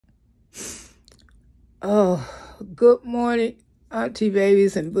Oh, good morning, Auntie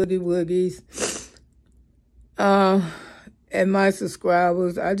Babies and Boogie Woogies. Uh, and my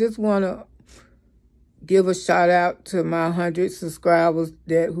subscribers. I just want to give a shout out to my 100 subscribers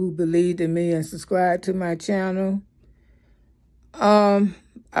who believed in me and subscribed to my channel.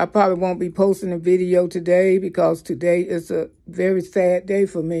 I probably won't be posting a video today because today is a very sad day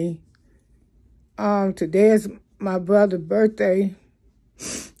for me. Today is my brother's birthday.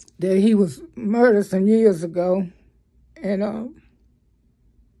 That he was murdered some years ago, and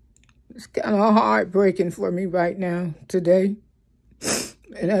it's kind of heartbreaking for me right now today.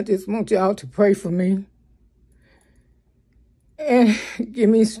 And I just want y'all to pray for me and give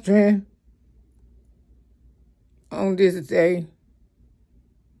me strength on this day.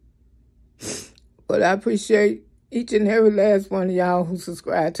 But I appreciate each and every last one of y'all who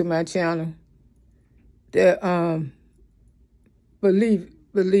subscribe to my channel that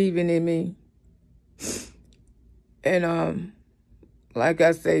believing in me. And like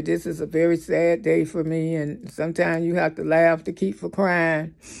I say, this is a very sad day for me, and sometimes you have to laugh to keep from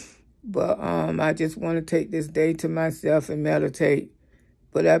crying. But I just want to take this day to myself and meditate.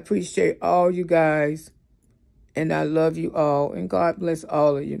 But I appreciate all you guys, and I love you all, and God bless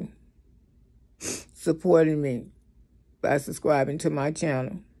all of you supporting me by subscribing to my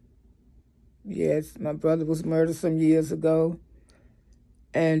channel. Yes, my brother was murdered some years ago,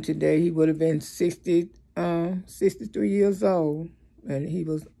 and today he would have been 63 years old, and he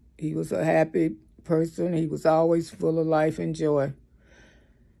was a happy person. He was always full of life and joy.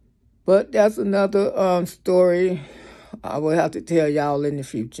 But that's another story I will have to tell y'all in the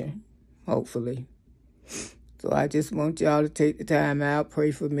future, hopefully. So I just want y'all to take the time out,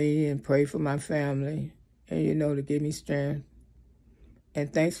 pray for me and pray for my family, and, to give me strength.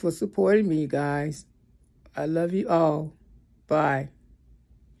 And thanks for supporting me, guys. I love you all. Bye.